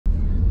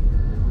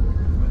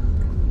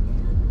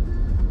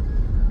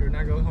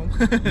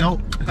No.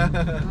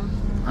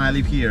 I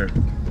live here.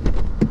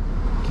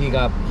 He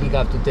got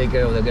to take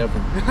care of the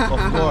girlfriend.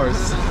 Of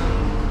course.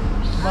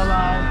 Bye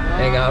bye.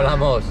 Venga,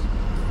 hablamos.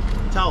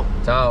 Ciao.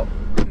 Chao.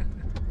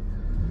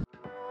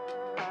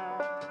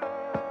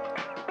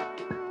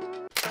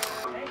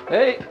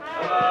 Hey.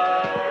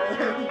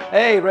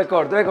 Hey,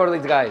 record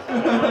these guys.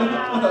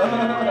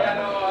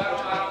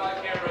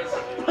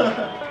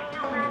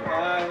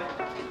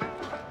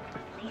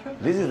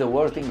 This is the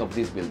worst thing of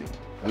this building.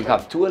 We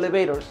have 2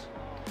 elevators,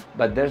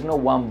 but there's no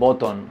one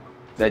button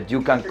that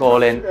you can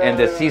call and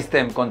the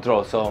system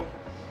controls. So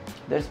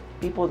there's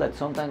people that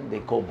sometimes they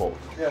call both.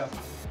 Yeah.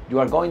 You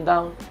are going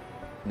down,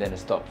 then it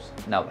stops.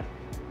 Nobody.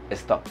 It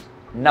stops.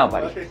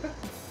 Nobody.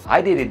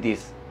 I did it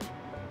this.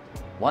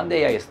 One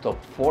day I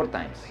stopped 4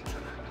 times.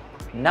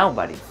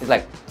 Nobody. It's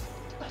like,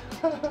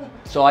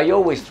 so I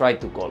always try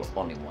to call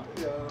only one.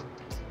 Yeah.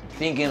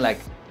 Thinking like,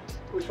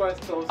 Which one's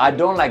closer? I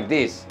don't like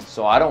this,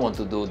 so I don't want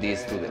to do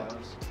this to them.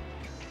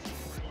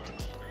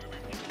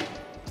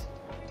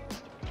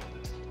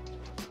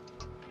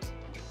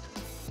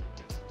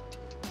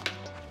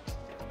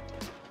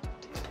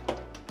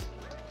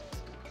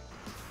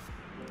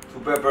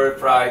 Pepper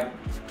fried,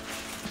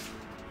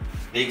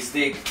 big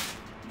stick,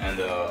 and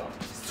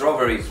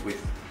strawberries with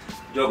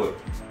yogurt.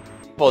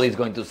 Paul is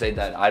going to say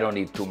that I don't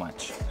eat too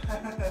much.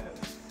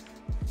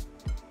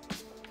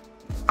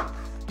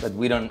 But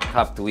we don't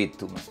have to eat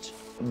too much.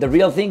 The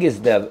real thing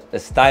is the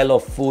style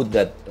of food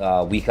that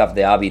we have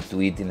the habit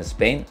to eat in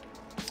Spain.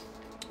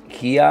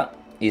 Here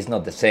is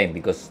not the same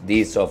because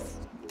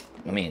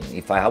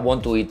if I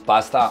want to eat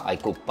pasta, I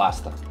cook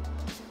pasta.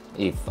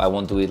 If I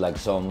want to eat like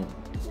some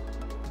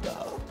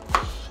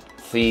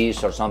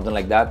fish or something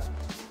like that,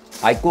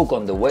 I cook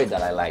on the way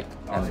that I like.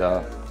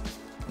 And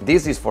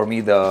this is for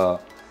me the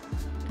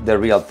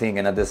real thing.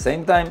 And at the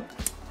same time,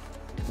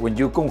 when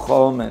you come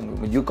home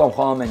and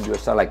you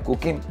start like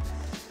cooking,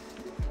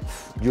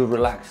 you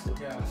relax.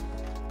 Yeah.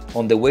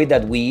 On the way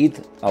that we eat,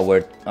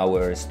 our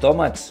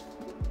stomachs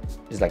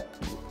is like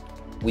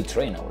we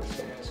train our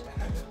stomachs.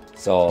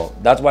 So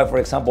that's why, for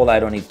example, I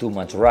don't eat too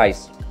much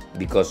rice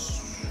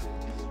because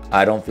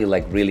I don't feel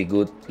like really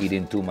good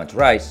eating too much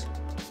rice.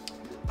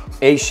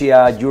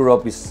 Asia,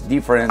 Europe is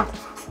different.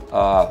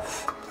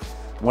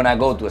 When I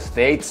go to the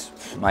States,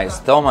 my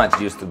stomach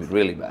used to be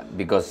really bad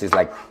because it's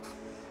like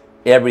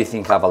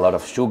everything have a lot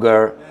of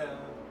sugar.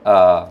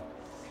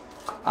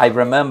 I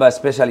remember,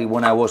 especially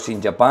when I was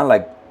in Japan,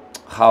 like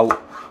how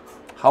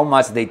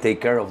much they take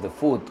care of the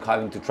food,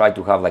 having to try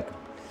to have like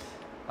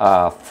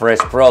fresh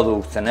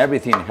products and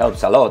everything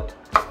helps a lot.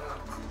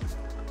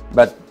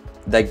 But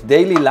like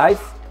daily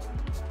life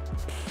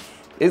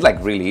is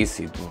like really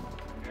easy to.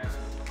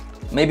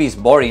 Maybe it's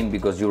boring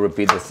because you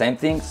repeat the same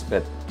things,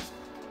 but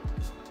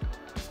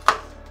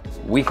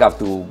we have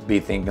to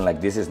be thinking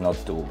like this is not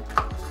to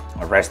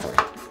a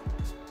restaurant.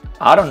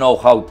 I don't know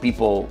how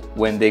people,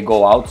 when they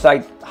go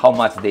outside, how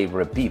much they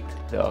repeat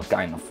the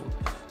kind of food.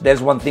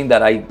 There's one thing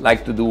that I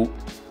like to do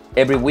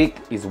every week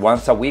is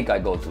once a week I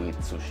go to eat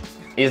sushi.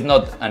 It's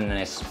not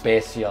a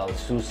special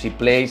sushi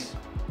place,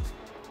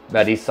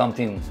 but it's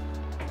something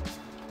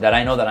that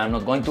I know that I'm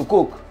not going to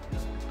cook.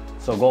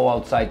 So go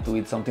outside to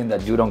eat something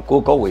that you don't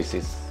cook always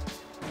is.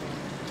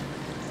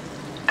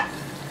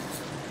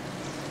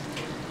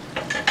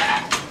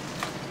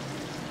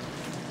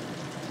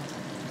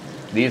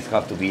 These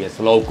have to be a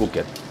slow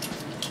cooked.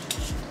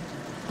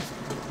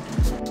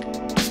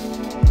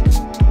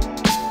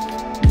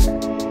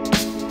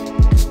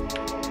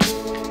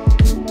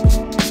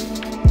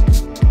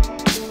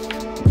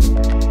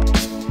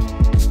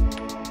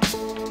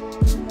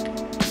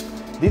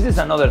 This is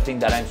another thing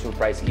that I'm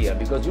surprised here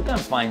because you can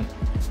find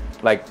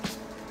like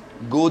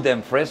good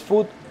and fresh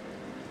food,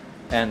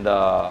 and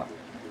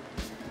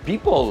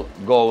people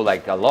go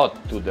like a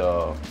lot to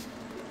the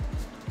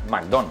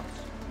McDonald's.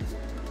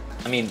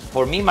 I mean,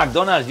 for me,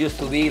 McDonald's used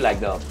to be like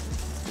the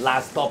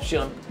last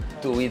option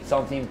to eat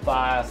something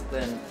fast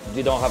and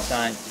you don't have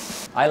time.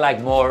 I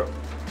like more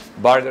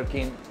Burger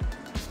King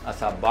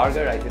as a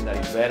burger. I think that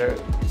is better.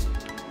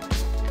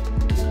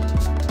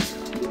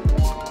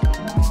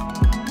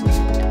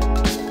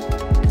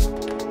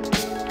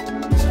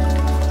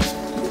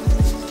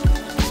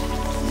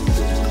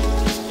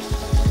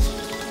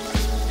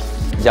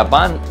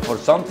 Japan, for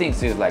some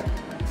things, is like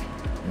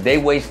they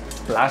waste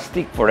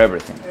plastic for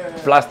everything.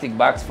 Plastic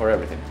bags for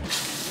everything.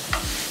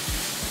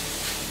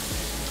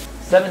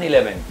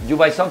 7-Eleven, you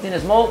buy something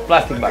small,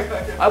 plastic bag.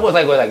 I was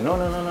like, no,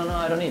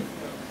 I don't need.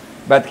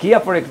 But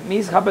here for me,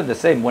 it's happened the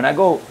same. When I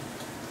go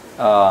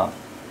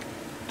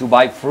to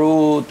buy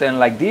fruit and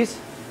like this,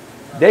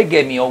 they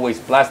gave me always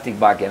plastic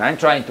bag, and I'm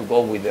trying to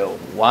go with the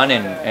one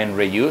and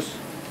reuse.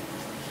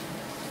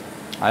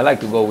 I like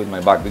to go with my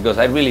bag because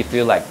I really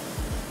feel like,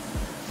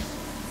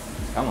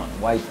 come on,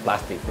 why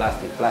plastic?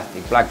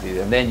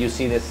 And then you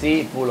see the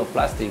sea full of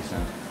plastics.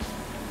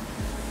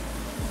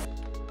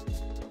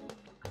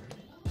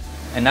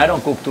 And I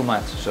don't cook too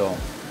much, so.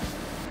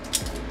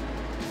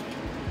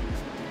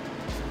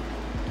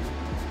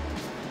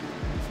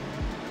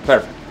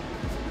 Perfect.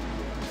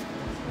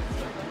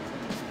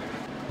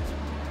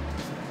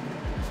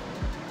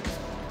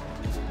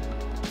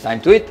 Time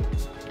to eat.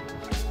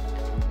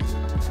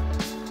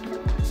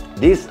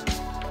 This,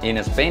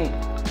 in Spain,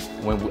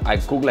 when I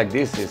cook like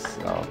this, is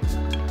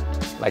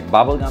like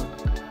bubble gum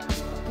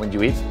when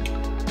you eat,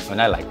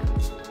 and I like.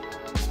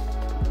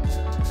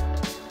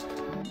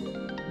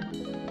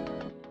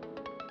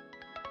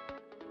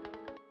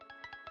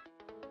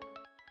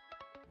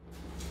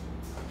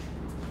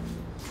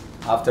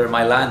 After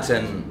my lunch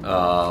and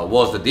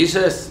wash the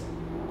dishes,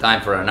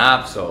 time for a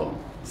nap, so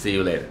see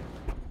you later.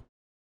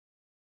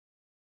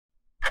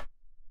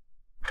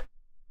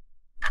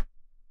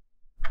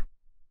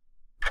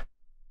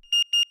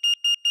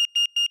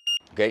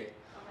 Okay,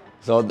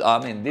 so I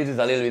mean, this is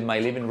a little bit my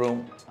living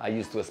room. I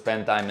used to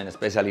spend time, and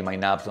especially my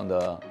naps, on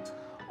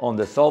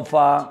the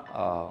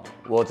sofa,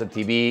 watch the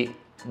TV.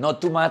 Not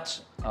too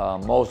much.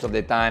 Most of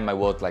the time, I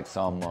watch like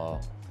some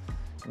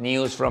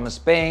news from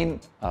Spain,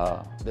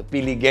 the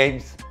Pili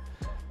games,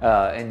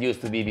 and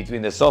used to be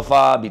between the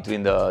sofa,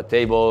 between the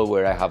table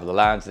where I have the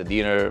lunch, the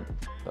dinner,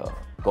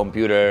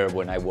 computer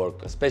when I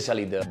work,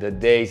 especially the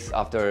days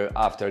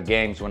after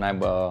games when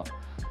I'm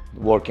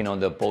working on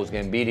the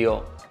post-game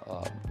video.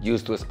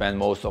 Used to spend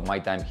most of my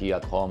time here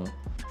at home.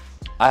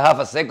 I have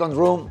a second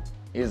room.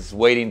 It's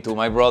waiting to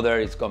my brother.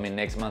 It's coming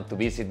next month to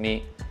visit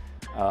me.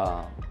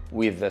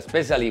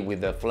 Especially with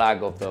the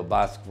flag of the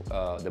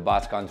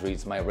Basque country.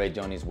 It's my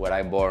region, is where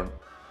I'm born.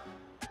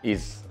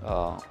 Is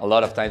a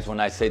lot of times when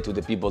I say to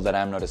the people that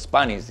I'm not a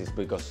Spanish, it's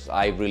because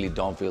I really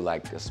don't feel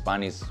like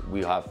Spanish.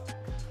 We have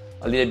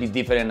a little bit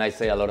different. I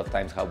say a lot of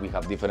times how we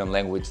have different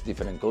language,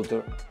 different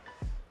culture.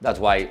 That's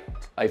why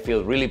I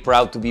feel really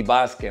proud to be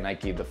Basque, and I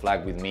keep the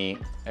flag with me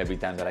every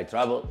time that I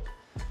travel.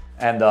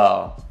 And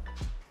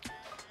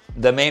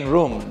the main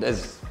room,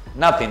 there's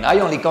nothing. I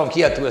only come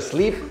here to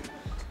sleep.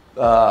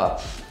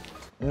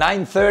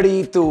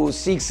 9:30 to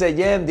 6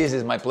 a.m. This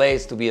is my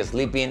place to be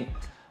sleeping.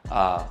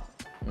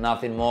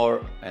 Nothing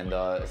more. And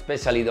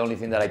especially the only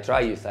thing that I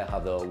try is I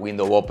have the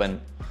window open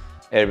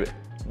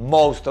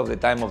most of the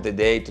time of the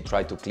day to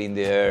try to clean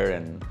the air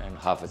and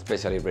have,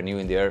 especially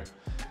renewing the air,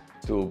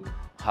 to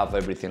have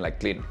everything like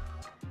clean.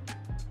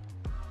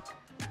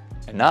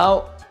 And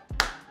now,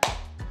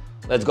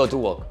 let's go to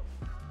work.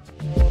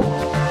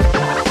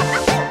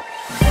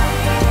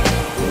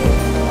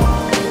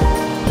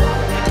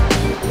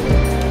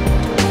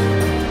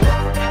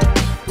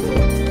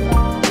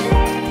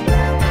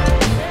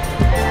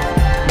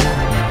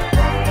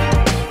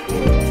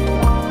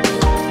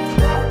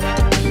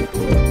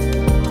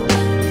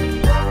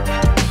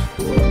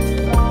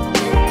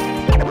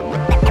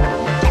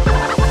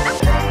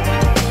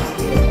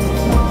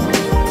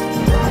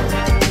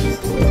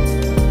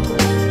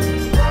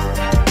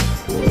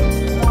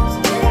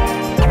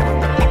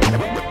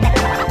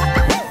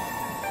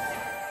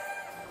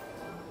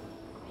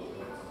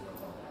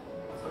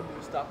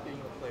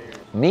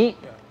 Me?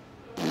 Yeah.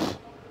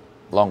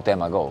 Long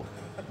time ago.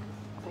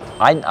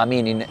 I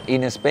mean,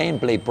 in Spain,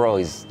 play pro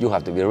is, you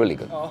have to be really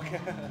good. Oh, okay.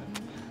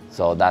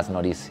 So that's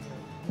not easy.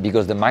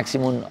 Because the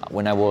maximum,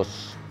 when I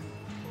was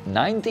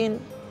 19,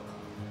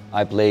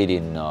 I played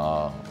in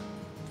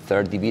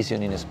third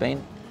division in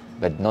Spain,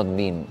 but not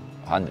mean,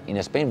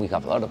 in Spain we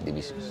have a lot of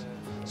divisions.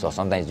 So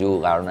sometimes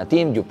you are on a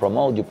team, you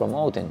promote,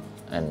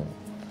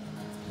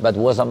 but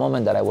was a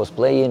moment that I was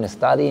playing,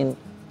 studying,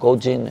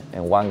 coaching,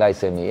 and one guy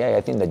said me, hey, I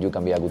think that you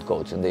can be a good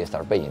coach, and they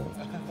start paying me.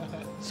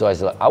 So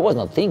I was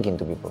not thinking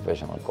to be a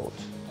professional coach.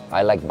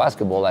 I like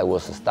basketball, I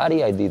was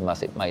studying, I did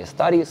my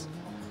studies,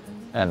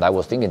 and I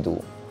was thinking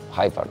to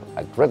have a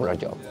regular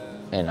job.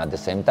 And at the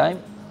same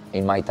time,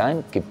 in my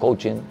time, keep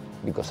coaching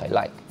because I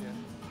like.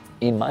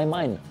 In my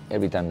mind,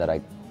 every time that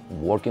I'm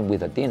working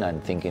with a team,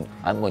 I'm thinking,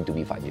 I'm going to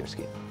be 5 years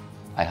here.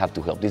 I have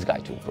to help this guy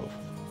to improve.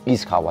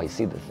 It's how I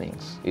see the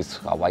things. It's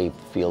how I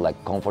feel like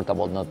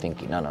comfortable, not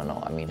thinking,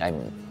 no. I mean,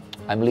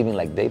 I'm living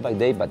like day by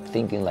day, but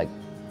thinking like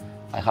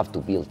I have to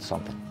build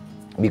something.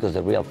 Because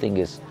the real thing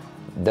is,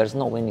 there's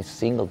no any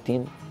single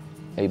team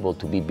able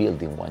to be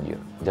built in 1 year.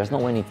 There's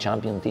no any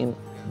champion team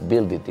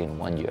build it in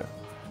 1 year.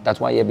 That's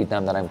why every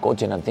time that I'm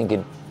coaching, I'm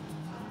thinking,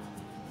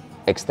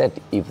 except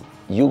if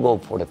you go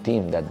for the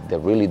team that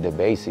really the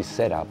base is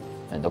set up,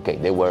 and okay,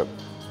 they were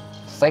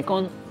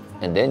second,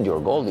 and then your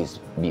goal is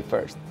be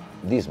first.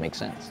 This makes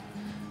sense.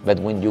 But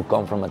when you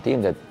come from a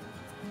team that,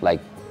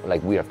 like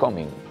we are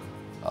coming,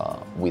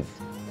 with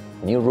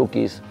new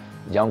rookies,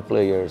 young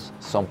players,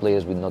 some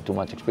players with not too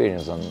much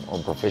experience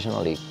on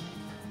professional league,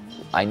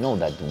 I know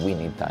that we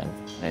need time,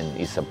 and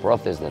it's a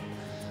process that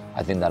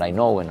I think that I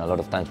know, and a lot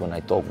of times when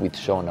I talk with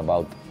Sean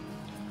about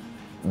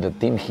the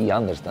team, he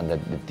understands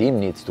that the team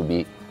needs to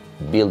be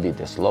built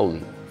it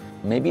slowly.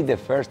 Maybe the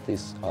first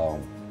is,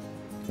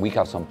 we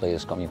have some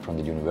players coming from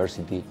the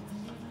university,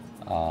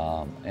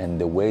 and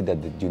the way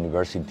that the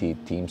university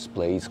teams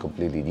play is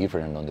completely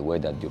different on the way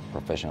that your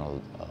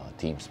professional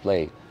teams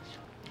play.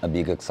 A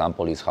big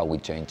example is how we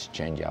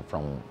change up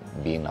from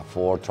being a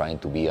 4, trying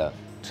to be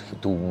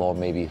to more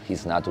maybe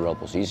his natural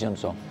position.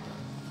 So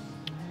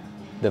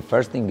the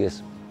first thing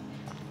is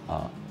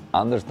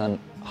understand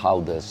how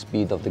the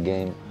speed of the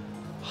game,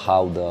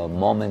 how the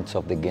moments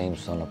of the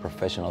games on a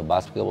professional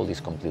basketball is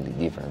completely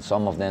different.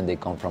 Some of them, they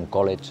come from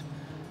college,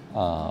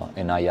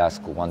 and I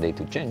ask one day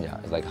to change.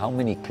 It's like, how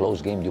many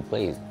close games you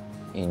played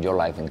in your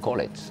life in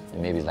college?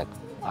 And maybe it's like,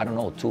 I don't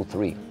know, 2,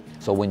 3.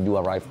 So when you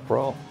arrive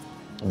pro,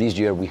 this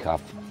year we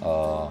have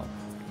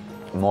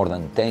more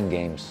than 10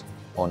 games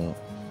on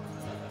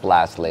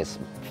plus less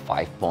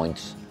 5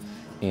 points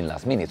in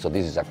last minute. So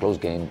this is a close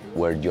game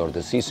where your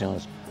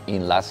decisions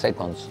in last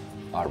seconds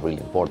are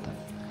really important.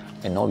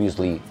 And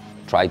obviously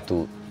try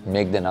to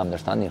make them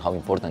understanding how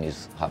important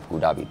is have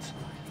good habits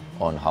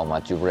on how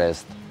much you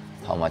rest,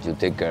 how much you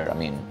take care. I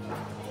mean,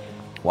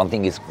 one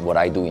thing is what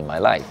I do in my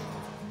life.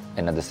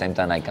 And at the same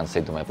time, I can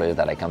say to my players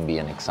that I can be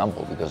an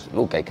example because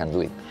look, I can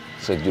do it.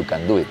 So you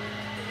can do it.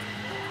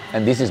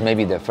 And this is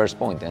maybe the first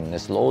point,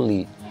 and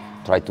slowly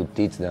try to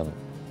teach them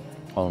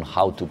on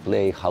how to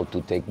play, how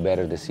to take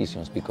better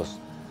decisions, because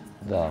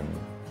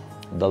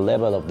the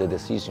level of the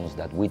decisions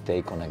that we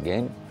take on a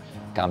game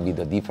can be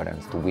the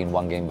difference to win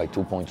one game by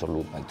 2 points or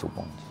lose by 2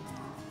 points.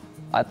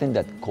 I think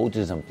that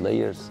coaches and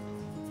players,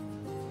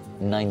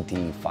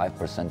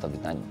 95% of the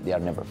time, they are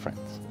never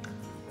friends.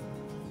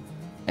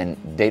 And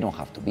they don't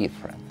have to be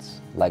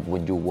friends. Like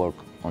when you work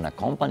on a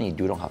company,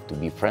 you don't have to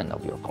be friend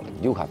of your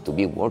colleague. You have to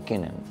be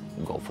working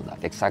and go for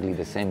that. Exactly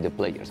the same the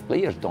players.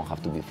 Players don't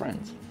have to be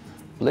friends.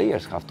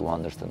 Players have to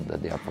understand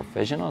that they are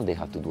professional, they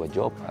have to do a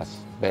job as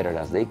better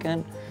as they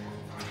can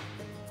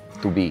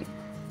to be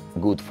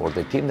good for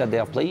the team that they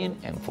are playing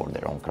and for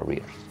their own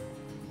careers.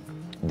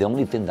 The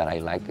only thing that I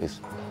like is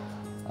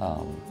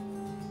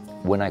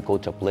when I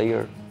coach a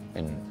player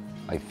and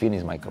I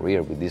finish my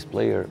career with this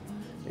player,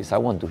 is I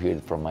want to hear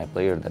it from my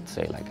player that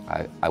say like,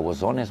 I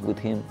was honest with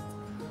him,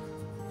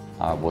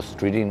 I was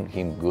treating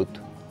him good,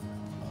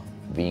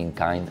 being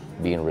kind,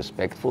 being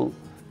respectful.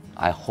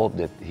 I hope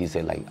that he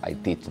said like, I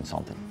teach him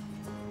something.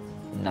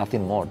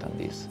 Nothing more than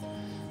this.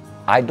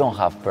 I don't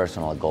have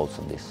personal goals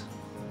on this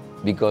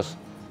because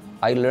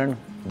I learned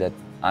that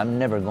I'm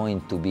never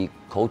going to be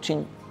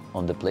coaching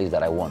on the place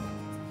that I want.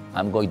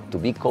 I'm going to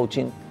be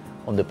coaching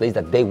on the place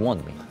that they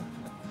want me.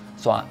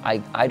 So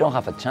I don't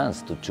have a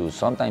chance to choose.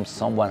 Sometimes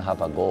someone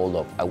have a goal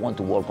of, I want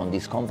to work on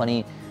this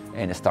company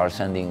and start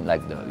sending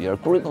like your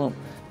curriculum.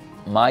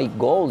 My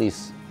goal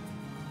is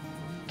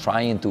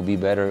trying to be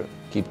better,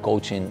 keep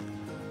coaching,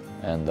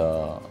 and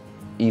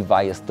if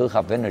I still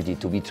have energy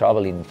to be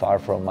traveling far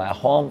from my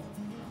home,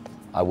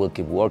 I will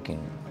keep working.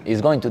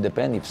 It's going to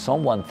depend if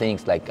someone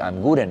thinks like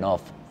I'm good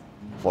enough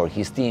for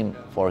his team,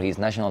 for his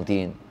national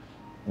team,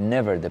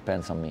 never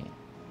depends on me.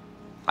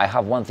 I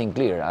have one thing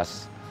clear,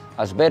 as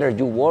better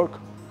you work,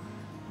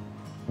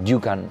 you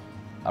can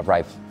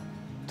arrive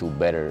to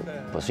better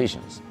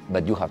positions,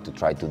 but you have to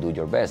try to do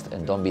your best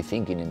and don't be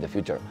thinking in the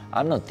future.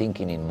 I'm not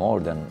thinking in more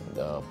than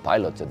the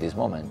pilots at this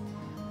moment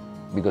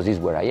because this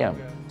is where I am.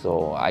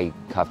 So I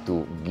have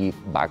to give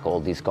back all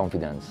this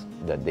confidence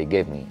that they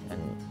gave me.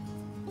 And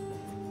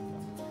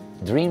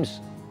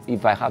dreams,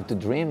 if I have to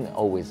dream,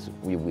 always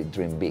we will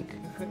dream big.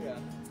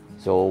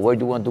 So where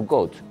do you want to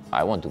coach?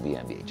 I want to be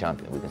NBA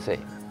champion, we can say.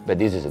 But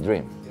this is a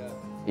dream.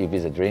 If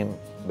it's a dream,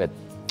 but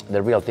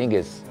the real thing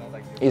is,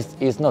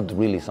 it's not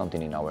really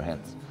something in our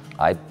hands.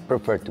 I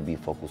prefer to be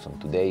focused on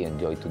today,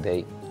 enjoy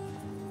today,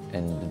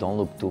 and don't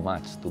look too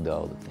much to the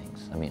other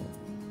things. I mean,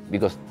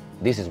 because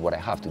this is what I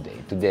have today.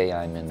 Today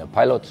I'm in the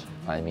pilots,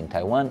 I'm in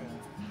Taiwan,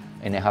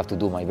 and I have to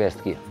do my best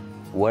here.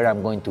 Where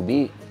I'm going to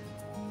be,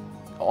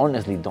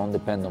 honestly, don't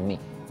depend on me.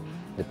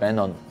 Depend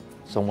on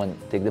someone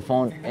take the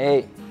phone,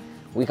 hey,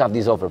 we have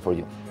this offer for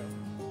you.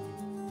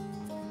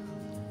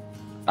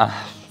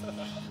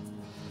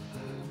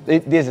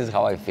 This is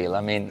how I feel.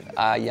 I mean,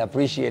 I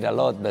appreciate a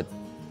lot, but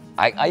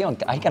I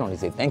can only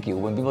say thank you.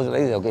 When people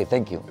say, okay,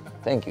 thank you.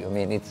 I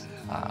mean, it's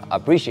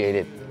appreciate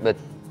it, but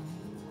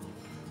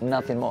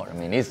nothing more. I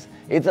mean, it's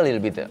a little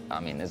bit,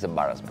 it's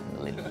embarrassment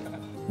a little bit.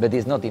 But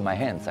it's not in my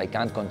hands. I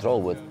can't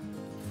control what.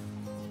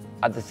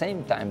 At the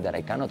same time that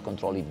I cannot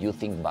control if you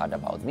think bad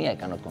about me, I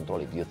cannot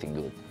control if you think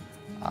good.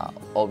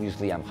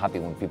 Obviously, I'm happy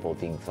when people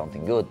think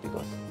something good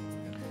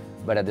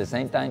but at the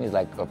same time, it's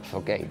like,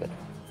 okay, but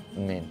I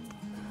mean,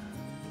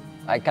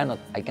 I cannot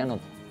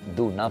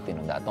do nothing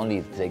on that.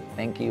 Only say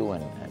thank you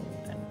and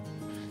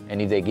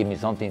if they give me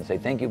something, say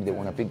thank you. If they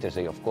want a picture,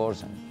 say of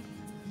course. And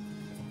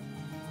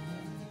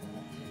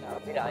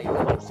mira, ahí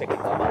tengo un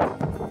sequito abajo.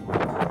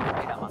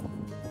 Mira, mamá.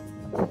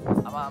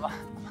 Mamá.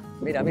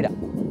 Mira, mira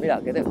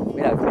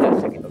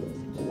el sequito.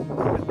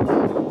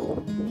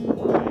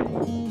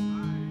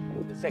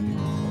 El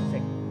sequito.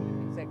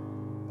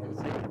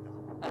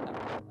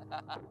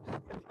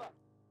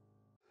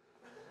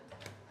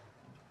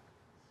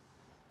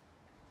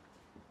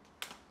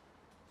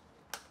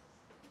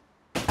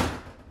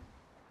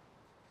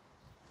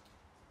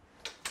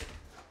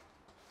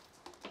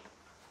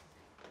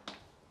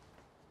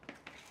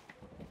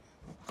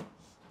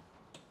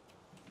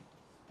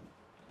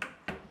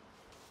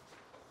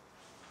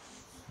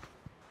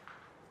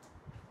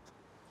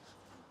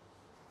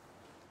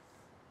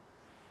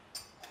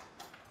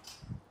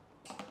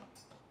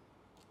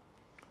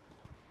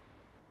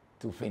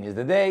 To finish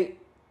the day,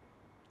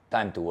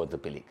 time to watch the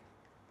P-League.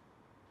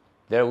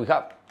 There we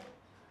have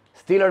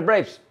Steelers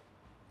Braves.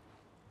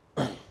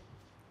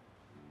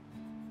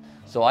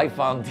 So I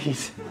found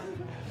this.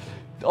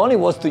 It only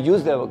was to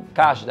use the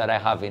cash that I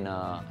have in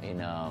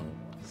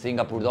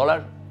Singapore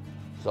dollar.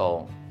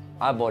 So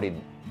I bought it,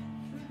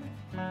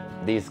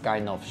 this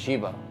kind of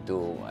Shiba,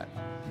 to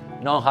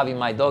not having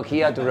my dog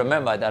here, to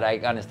remember that I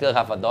can still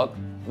have a dog.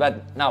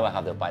 But now I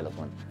have the Pilot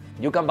one.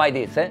 You can buy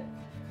this, eh?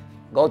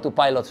 Go to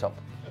Pilot shop.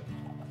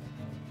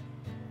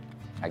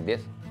 Like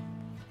this.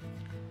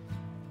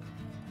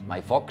 My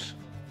fox.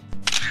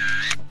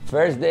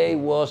 First day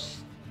was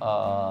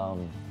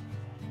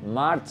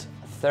March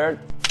 3rd,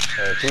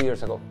 2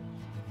 years ago.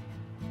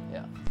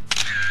 Yeah.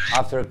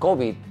 After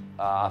COVID,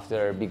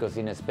 because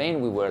in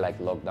Spain we were like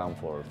locked down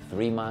for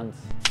 3 months.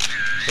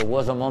 So it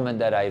was a moment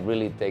that I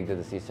really take the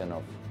decision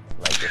of,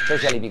 like,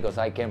 especially because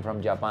I came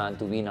from Japan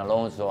to being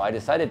alone. So I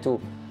decided to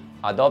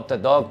adopt a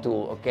dog to,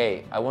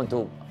 okay, I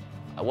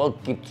will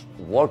keep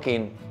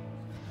working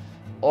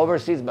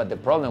overseas, but the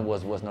problem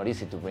was not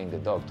easy to bring the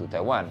dog to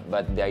Taiwan.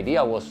 But the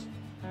idea was,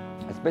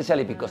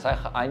 especially because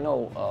I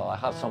know I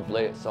have some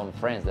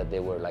friends that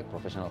they were like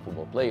professional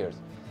football players,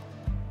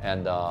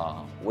 and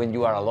when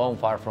you are alone,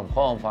 far from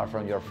home, far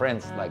from your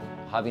friends, like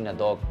having a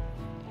dog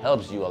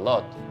helps you a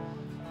lot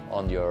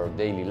on your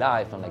daily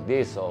life and like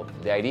this. So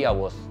the idea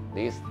was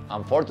this.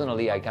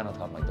 Unfortunately, I cannot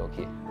have my dog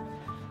here.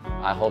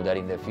 I hope that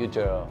in the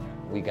future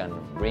we can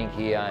bring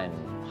here and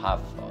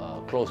have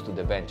close to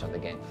the bench on the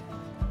games.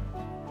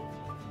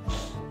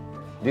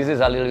 This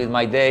is a little bit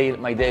my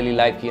daily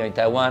life here in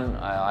Taiwan.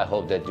 I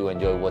hope that you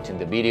enjoy watching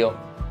the video.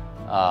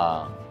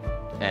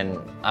 And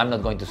I'm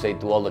not going to say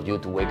to all of you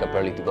to wake up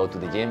early to go to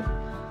the gym,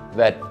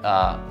 but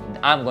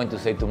I'm going to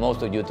say to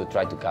most of you to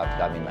try to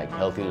having like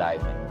healthy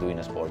life and doing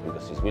a sport,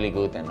 because it's really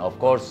good. And of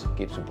course,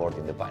 keep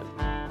supporting the Pilot.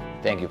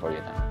 Thank you for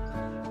your time.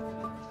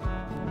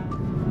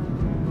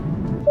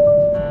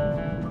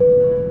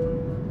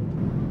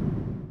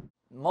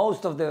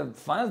 Most of the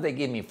fans, they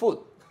give me food.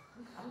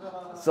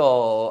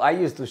 So I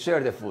used to share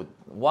the food.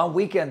 One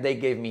weekend they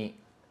gave me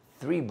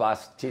 3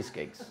 bus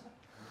cheesecakes.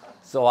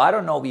 So I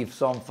don't know if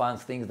some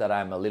fans think that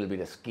I'm a little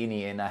bit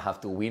skinny and I have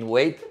to win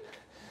weight,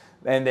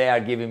 and they are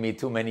giving me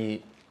too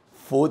many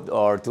food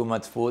or too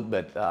much food.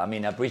 But I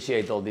mean, I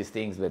appreciate all these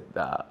things, but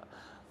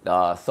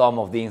some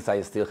of things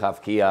I still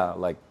have here.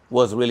 Like,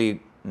 was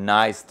really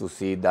nice to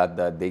see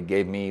that they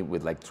gave me,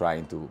 with like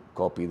trying to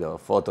copy the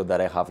photo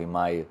that I have in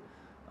my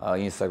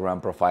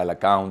Instagram profile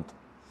account.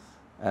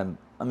 And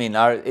I mean,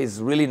 it's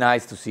really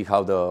nice to see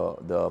how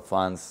the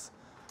fans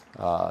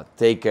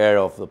take care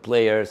of the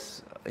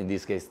players. In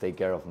this case, take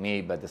care of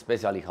me, but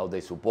especially how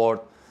they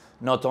support,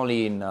 not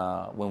only in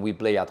when we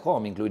play at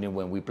home, including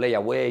when we play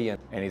away, and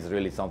it's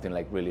really something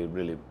like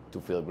really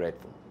to feel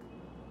grateful.